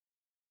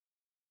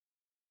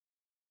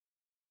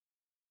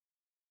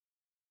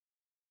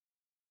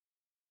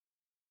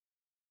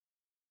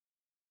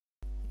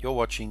You're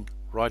watching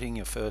Writing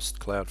Your First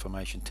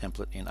CloudFormation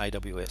Template in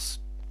AWS.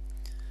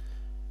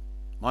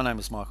 My name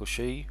is Michael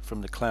Shee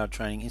from the Cloud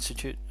Training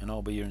Institute, and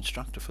I'll be your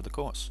instructor for the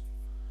course.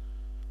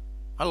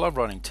 I love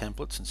writing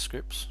templates and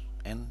scripts,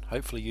 and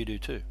hopefully you do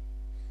too.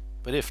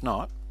 But if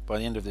not, by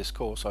the end of this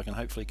course I can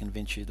hopefully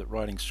convince you that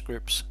writing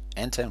scripts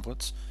and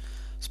templates,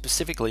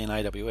 specifically in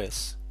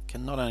AWS,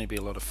 can not only be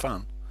a lot of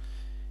fun,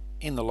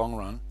 in the long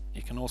run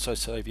it can also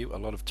save you a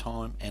lot of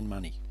time and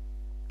money.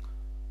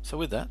 So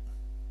with that,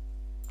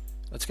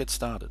 let's get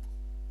started.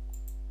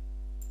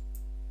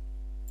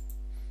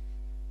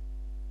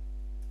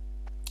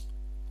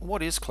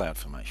 What is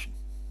CloudFormation?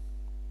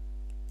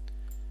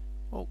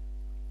 Well,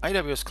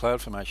 AWS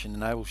CloudFormation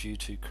enables you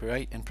to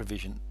create and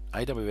provision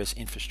AWS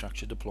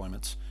infrastructure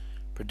deployments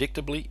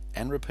predictably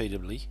and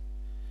repeatably,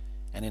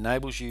 and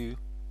enables you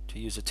to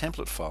use a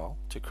template file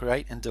to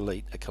create and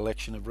delete a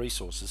collection of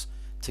resources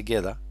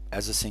together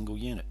as a single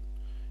unit,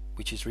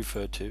 which is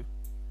referred to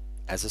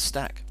as a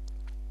stack.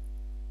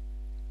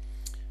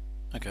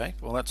 Okay,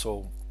 well that's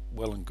all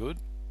well and good,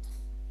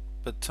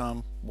 but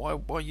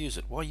why use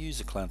it? Why use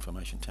a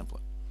CloudFormation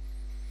template?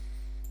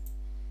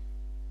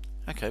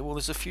 Okay, well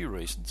there's a few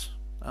reasons.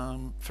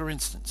 For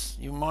instance,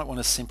 you might want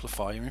to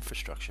simplify your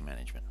infrastructure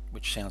management,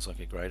 which sounds like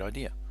a great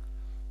idea.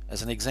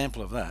 As an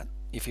example of that,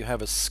 if you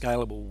have a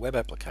scalable web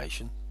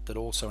application that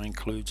also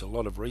includes a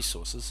lot of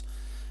resources,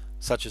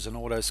 such as an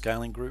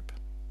auto-scaling group,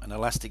 an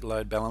Elastic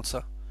Load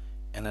Balancer,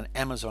 and an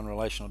Amazon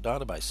Relational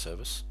Database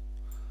service,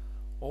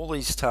 all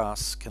these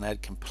tasks can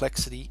add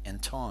complexity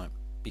and time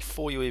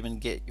before you even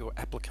get your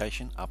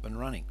application up and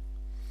running.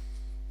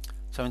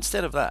 So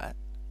instead of that,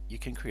 you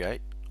can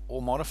create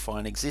or modify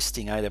an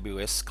existing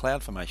AWS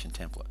CloudFormation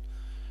template,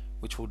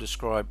 which will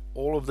describe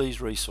all of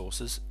these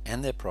resources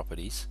and their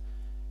properties,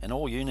 and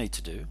all you need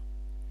to do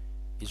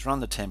is run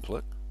the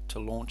template to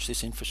launch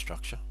this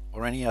infrastructure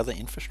or any other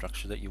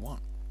infrastructure that you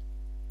want.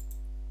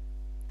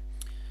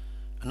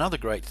 Another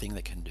great thing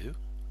that can do,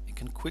 it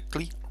can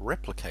quickly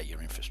replicate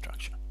your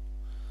infrastructure.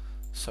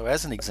 So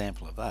as an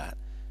example of that,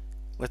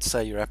 let's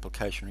say your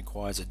application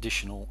requires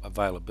additional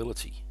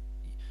availability.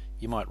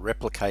 You might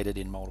replicate it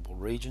in multiple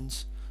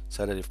regions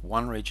so that if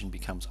one region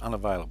becomes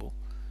unavailable,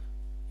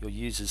 your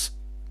users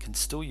can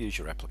still use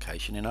your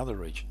application in other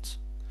regions.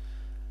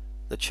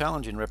 The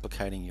challenge in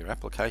replicating your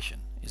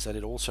application is that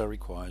it also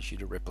requires you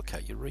to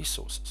replicate your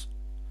resources.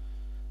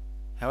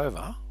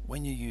 However,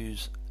 when you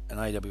use an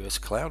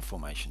AWS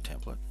CloudFormation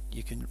template,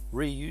 you can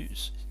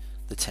reuse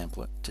the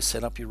template to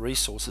set up your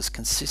resources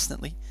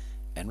consistently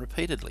and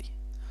repeatedly.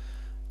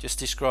 Just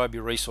describe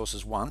your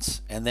resources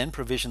once and then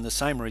provision the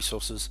same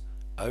resources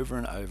over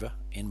and over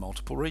in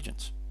multiple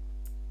regions.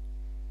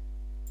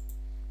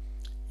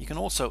 You can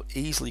also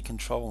easily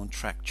control and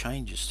track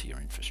changes to your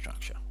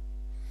infrastructure.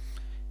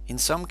 In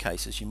some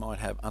cases, you might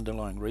have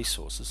underlying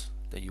resources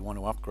that you want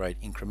to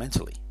upgrade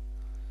incrementally.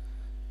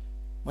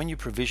 When you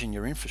provision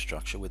your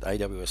infrastructure with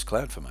AWS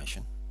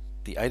CloudFormation,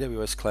 the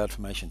AWS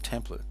CloudFormation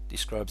template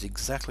describes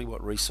exactly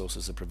what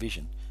resources are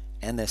provisioned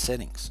and their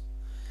settings.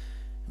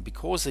 And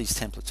because these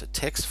templates are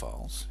text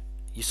files,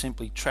 you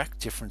simply track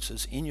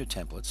differences in your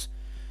templates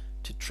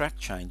to track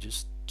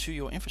changes to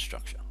your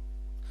infrastructure,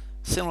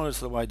 similar to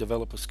the way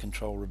developers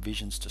control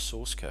revisions to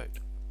source code.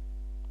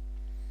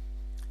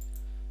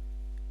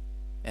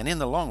 And in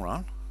the long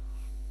run,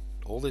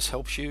 all this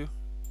helps you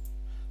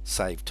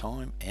save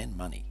time and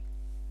money.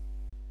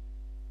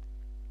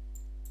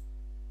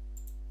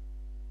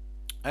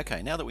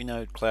 Okay, now that we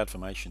know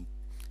CloudFormation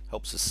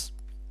helps us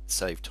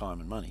save time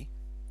and money,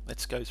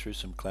 let's go through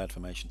some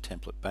CloudFormation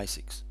template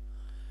basics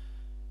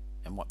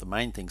and what the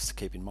main things to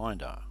keep in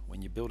mind are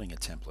when you're building a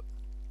template.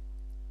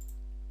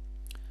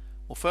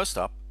 Well, first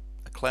up,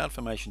 a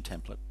CloudFormation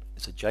template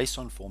is a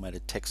JSON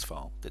formatted text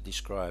file that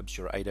describes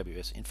your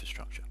AWS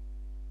infrastructure.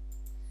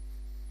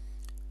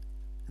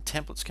 And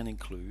templates can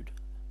include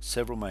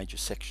several major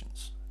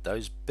sections,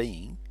 those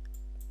being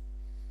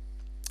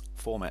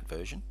format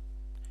version,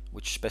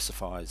 which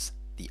specifies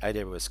the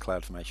AWS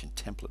CloudFormation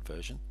template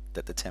version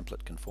that the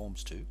template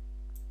conforms to,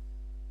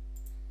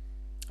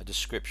 a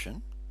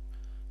description,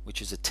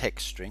 which is a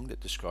text string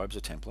that describes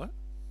a template,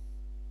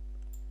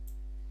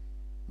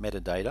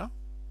 metadata,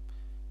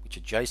 which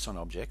are JSON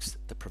objects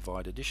that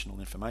provide additional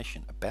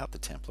information about the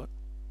template.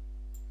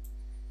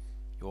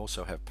 You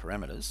also have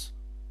parameters,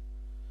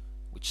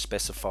 which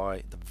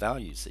specify the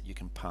values that you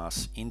can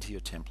pass into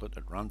your template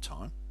at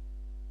runtime,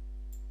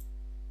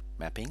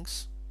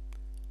 mappings,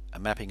 a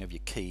mapping of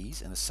your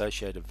keys and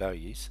associated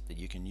values that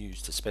you can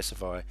use to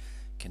specify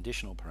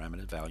conditional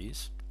parameter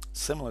values,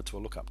 similar to a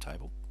lookup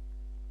table.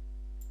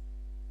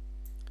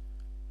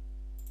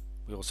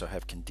 We also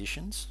have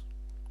conditions,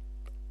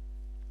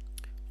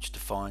 which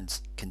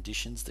defines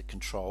conditions that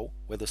control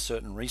whether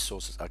certain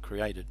resources are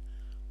created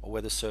or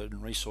whether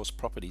certain resource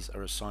properties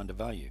are assigned a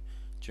value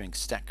during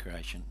stack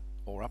creation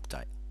or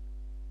update.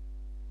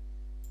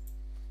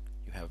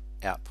 You have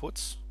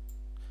outputs,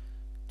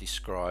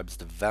 describes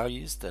the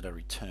values that are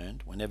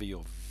returned whenever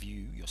you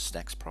view your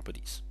stack's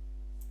properties.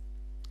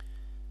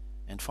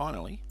 And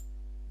finally,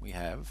 we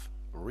have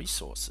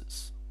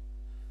resources.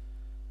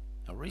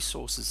 Now,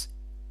 resources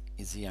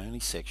is the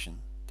only section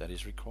that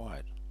is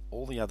required.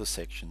 All the other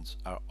sections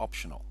are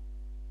optional.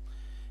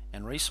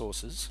 And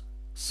resources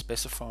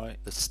specify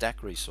the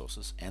stack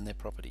resources and their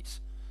properties,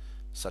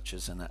 such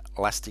as an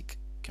Elastic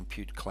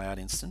Compute Cloud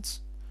instance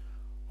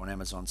or an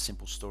Amazon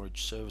Simple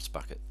Storage Service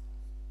bucket.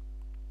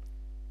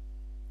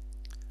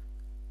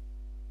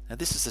 Now,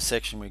 this is the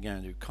section we're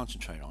going to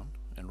concentrate on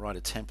and write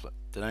a template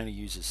that only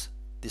uses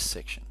this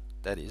section,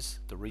 that is,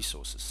 the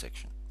resources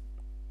section.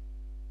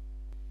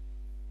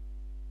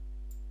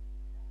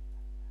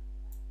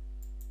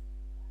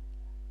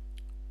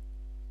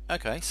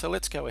 Okay, so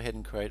let's go ahead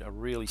and create a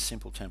really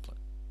simple template.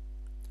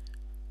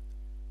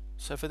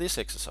 So for this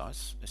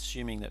exercise,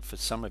 assuming that for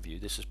some of you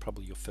this is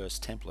probably your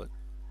first template,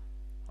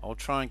 I'll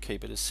try and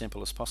keep it as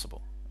simple as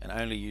possible and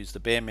only use the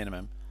bare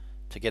minimum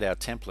to get our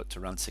template to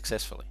run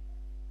successfully.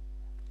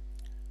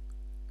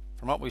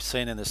 From what we've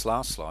seen in this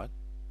last slide,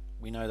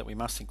 we know that we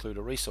must include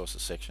a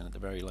resources section at the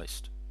very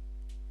least.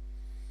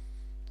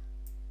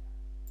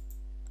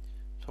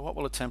 So what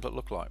will a template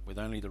look like with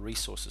only the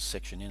resources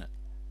section in it?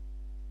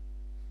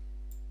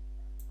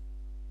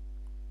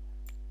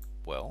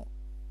 Well,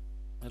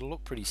 it'll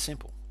look pretty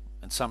simple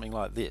and something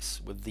like this,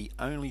 with the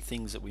only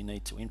things that we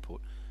need to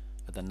input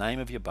are the name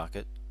of your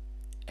bucket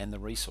and the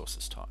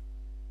resources type.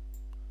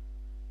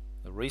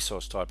 The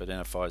resource type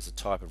identifies the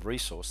type of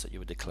resource that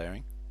you are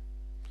declaring.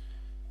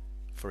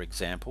 For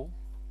example,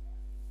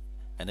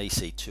 an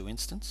EC2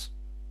 instance.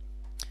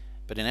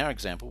 But in our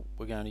example,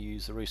 we're going to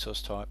use the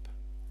resource type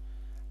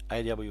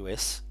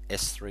AWS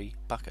S3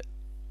 bucket.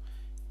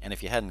 And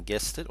if you hadn't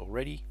guessed it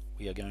already,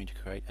 we are going to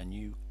create a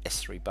new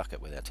S3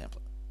 bucket with our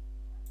template.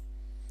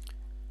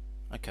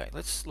 Okay,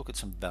 let's look at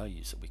some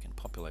values that we can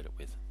populate it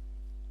with.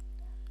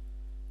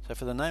 So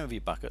for the name of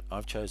your bucket,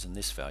 I've chosen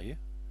this value,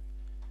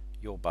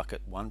 your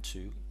bucket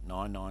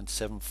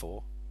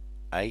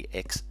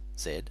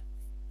 129974AXZ.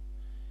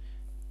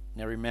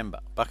 Now remember,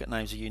 bucket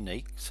names are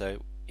unique,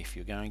 so if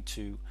you're going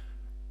to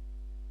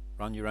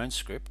run your own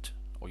script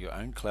or your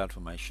own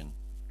CloudFormation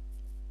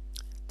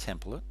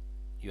template,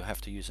 you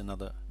have to use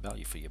another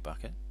value for your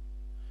bucket.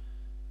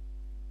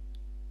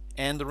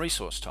 And the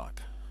resource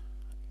type.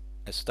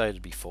 As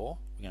stated before,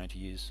 we're going to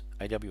use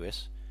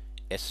AWS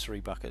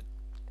S3 bucket,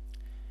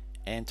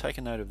 and take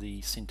a note of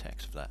the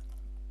syntax of that.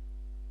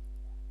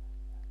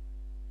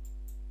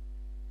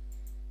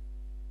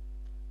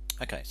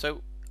 Okay,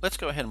 so let's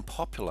go ahead and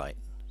populate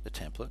the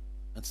template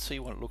and see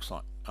what it looks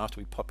like after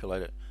we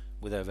populate it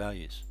with our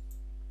values.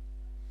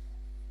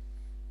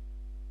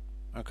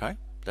 Okay,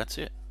 that's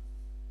it.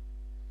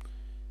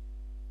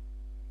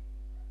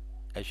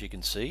 As you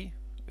can see,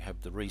 we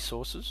have the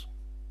resources,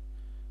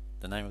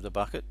 the name of the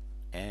bucket,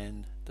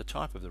 and the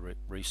type of the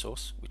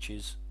resource, which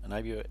is an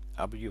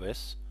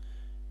AWS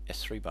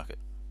S3 bucket.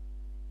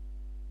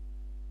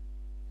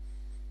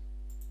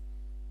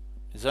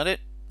 Is that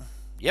it?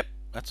 Yep,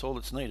 that's all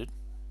that's needed.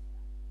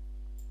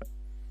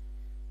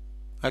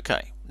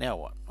 Okay, now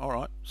what?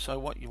 Alright, so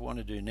what you want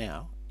to do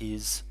now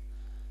is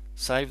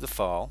save the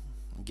file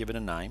and give it a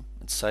name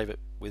and save it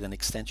with an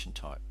extension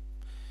type.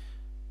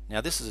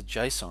 Now this is a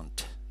JSON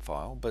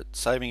file, but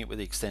saving it with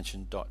the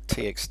extension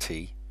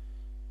 .txt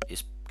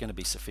is going to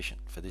be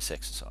sufficient for this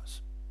exercise.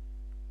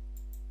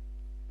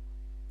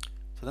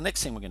 So the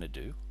next thing we're going to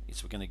do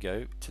is we're going to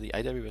go to the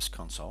AWS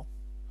console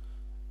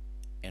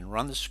and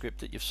run the script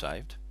that you've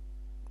saved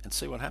and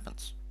see what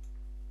happens.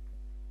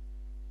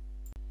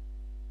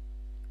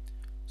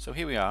 So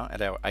here we are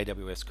at our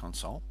AWS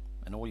console,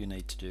 and all you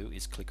need to do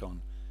is click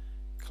on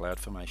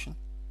CloudFormation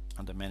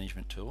under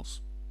Management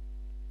Tools,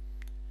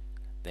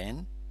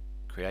 then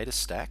create a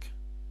stack,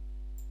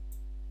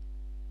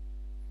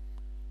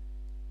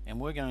 and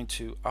we're going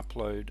to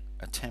upload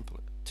a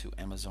template to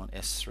Amazon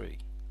S3,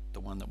 the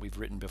one that we've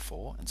written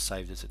before and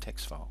saved as a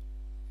text file.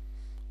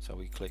 So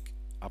we click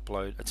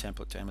upload a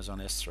template to Amazon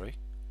S3,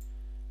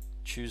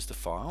 choose the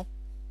file.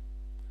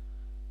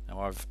 Now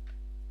I've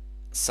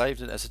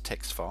saved it as a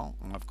text file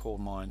and I've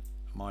called mine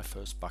my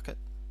first bucket,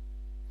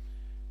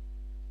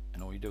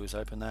 and all you do is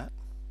open that,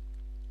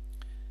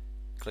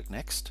 click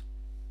next,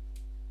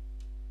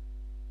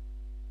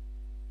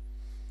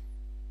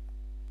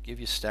 give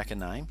your stack a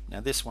name.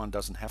 Now this one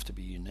doesn't have to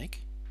be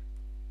unique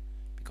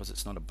because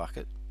it's not a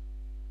bucket.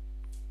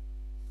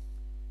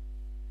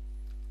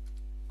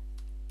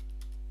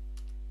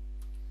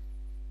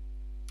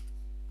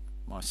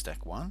 My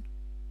stack 1.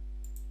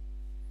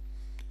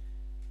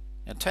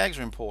 Now tags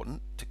are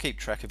important to keep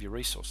track of your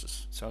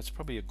resources, so it's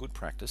probably a good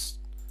practice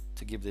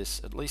to give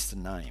this at least a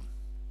name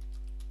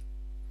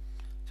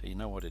so you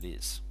know what it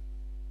is.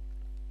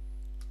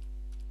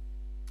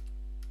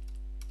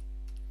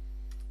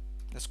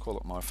 Let's call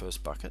it my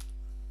first bucket.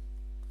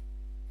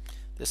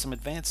 There's some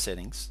advanced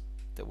settings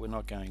that we're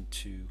not going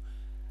to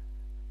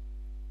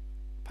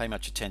pay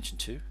much attention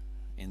to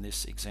in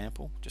this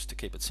example, just to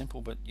keep it simple,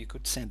 but you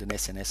could send an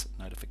SNS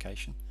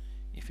notification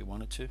if you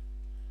wanted to,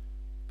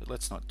 but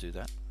let's not do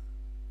that.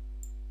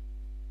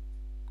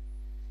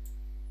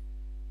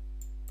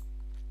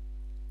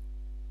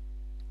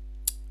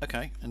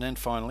 Okay, and then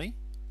finally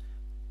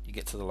you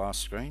get to the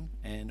last screen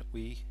and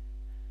we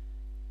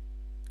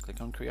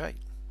click on create,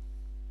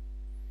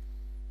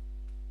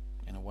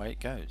 and away it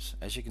goes.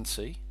 As you can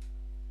see,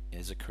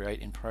 there's a create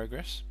in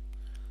progress.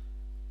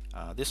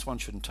 This one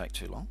shouldn't take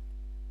too long,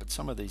 but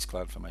some of these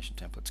CloudFormation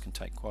templates can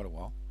take quite a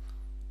while,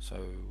 so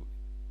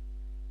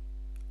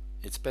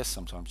it's best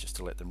sometimes just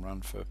to let them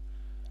run for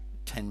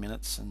 10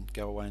 minutes and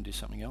go away and do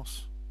something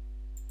else.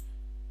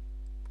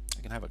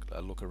 You can have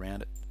a look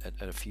around at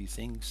a few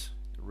things.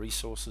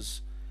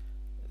 Resources,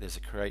 there's a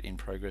create in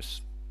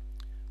progress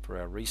for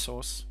our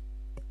resource.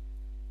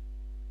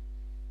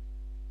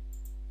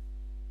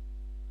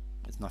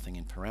 There's nothing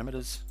in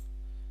parameters.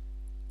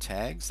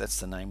 Tags, that's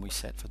the name we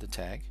set for the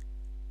tag.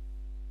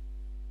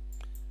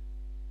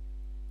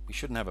 We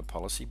shouldn't have a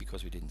policy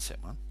because we didn't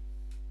set one.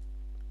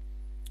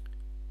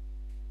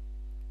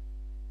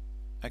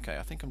 Okay,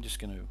 I think I'm just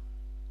going to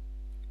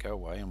go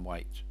away and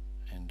wait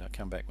and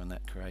come back when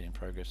that create in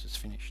progress is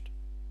finished.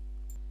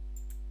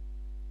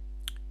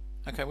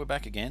 Okay, we're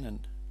back again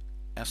and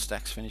our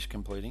stack's finished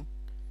completing,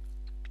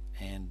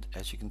 and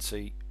as you can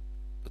see,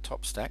 the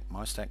top stack,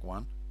 my stack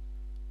 1,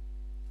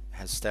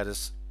 has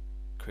status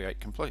create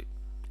complete,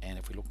 and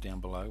if we look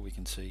down below we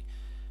can see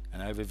an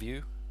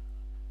overview,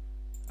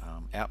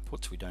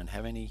 outputs, we don't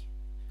have any.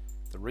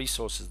 The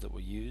resources that were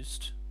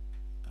used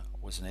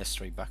was an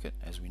S3 bucket,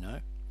 as we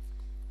know.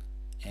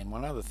 And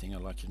one other thing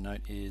I'd like you to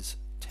note is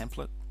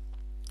template.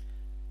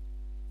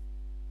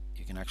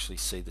 You can actually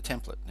see the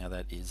template. Now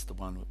that is the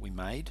one that we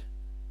made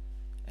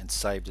and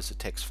saved as a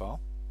text file.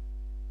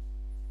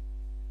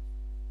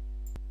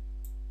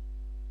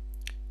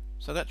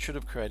 So that should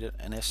have created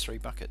an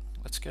S3 bucket.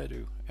 Let's go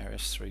to our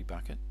S3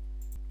 bucket.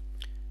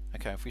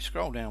 Okay, if we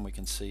scroll down we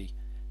can see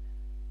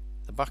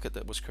the bucket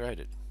that was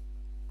created.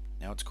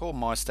 Now it's called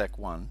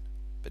MyStack1,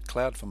 but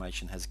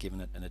CloudFormation has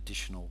given it an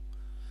additional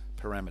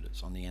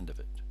parameters on the end of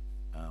it.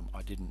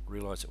 I didn't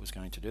realize it was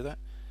going to do that.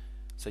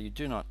 So you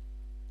do not,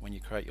 when you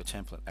create your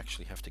template,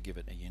 actually have to give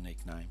it a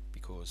unique name,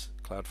 because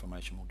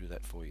CloudFormation will do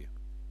that for you.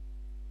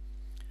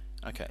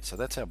 Okay, so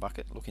that's our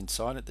bucket. Look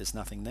inside it, there's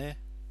nothing there.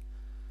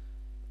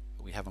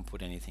 We haven't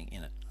put anything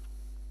in it.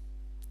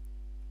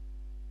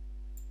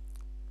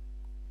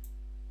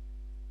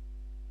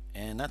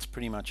 And that's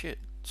pretty much it.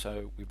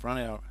 So we've run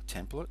our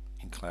template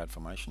in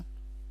CloudFormation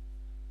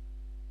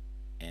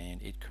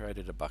and it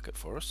created a bucket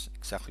for us,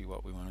 exactly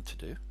what we wanted to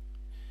do.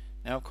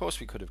 Now of course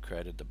we could have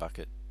created the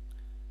bucket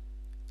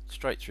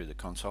straight through the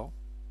console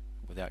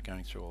without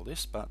going through all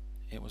this, but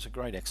it was a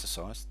great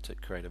exercise to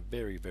create a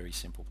very, very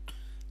simple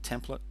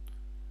template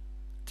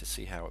to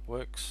see how it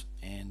works,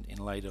 and in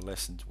later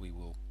lessons we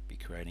will be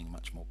creating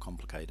much more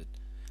complicated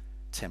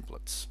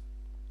templates.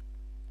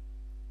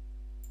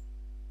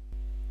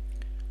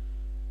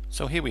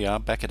 So here we are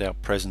back at our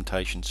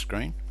presentation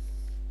screen,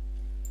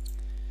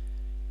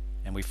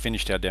 and we've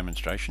finished our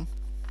demonstration.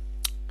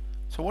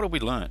 So what have we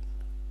learned?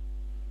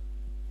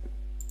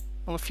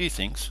 Well, a few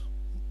things.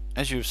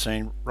 As you've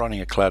seen,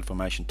 writing a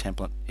CloudFormation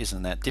template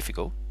isn't that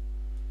difficult,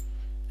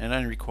 and it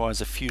only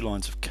requires a few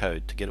lines of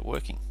code to get it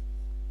working.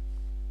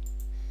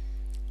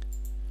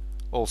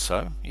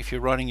 Also, if you're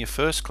writing your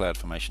first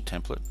CloudFormation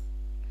template,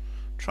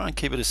 try and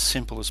keep it as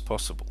simple as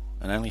possible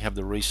and only have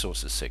the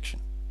resources section.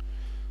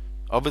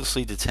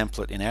 Obviously the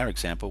template in our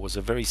example was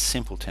a very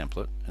simple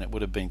template, and it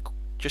would have been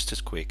just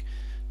as quick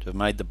to have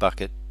made the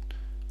bucket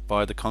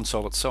by the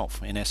console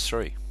itself in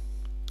S3.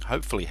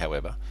 Hopefully,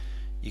 however,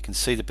 you can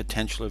see the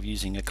potential of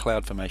using a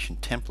CloudFormation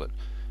template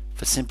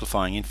for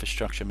simplifying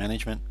infrastructure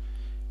management,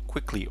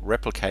 quickly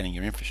replicating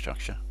your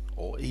infrastructure,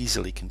 or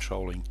easily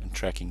controlling and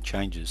tracking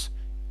changes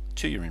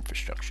to your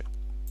infrastructure.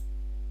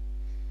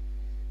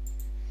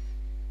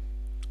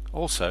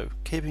 Also,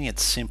 keeping it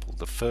simple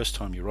the first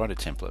time you write a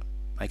template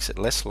makes it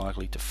less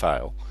likely to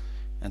fail,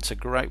 and it's a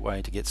great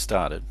way to get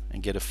started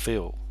and get a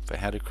feel for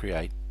how to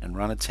create and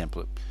run a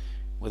template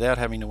without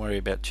having to worry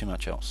about too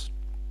much else.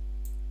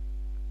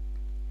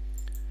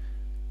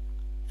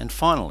 And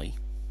finally,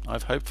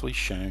 I've hopefully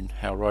shown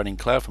how writing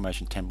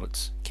CloudFormation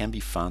templates can be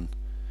fun,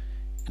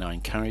 and I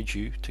encourage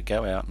you to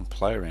go out and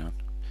play around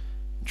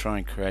and try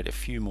and create a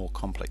few more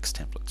complex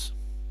templates.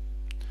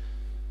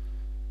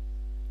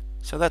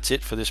 So that's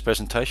it for this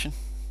presentation.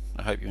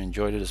 I hope you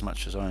enjoyed it as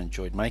much as I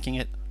enjoyed making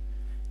it,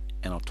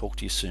 and I'll talk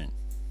to you soon.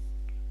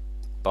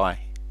 Bye.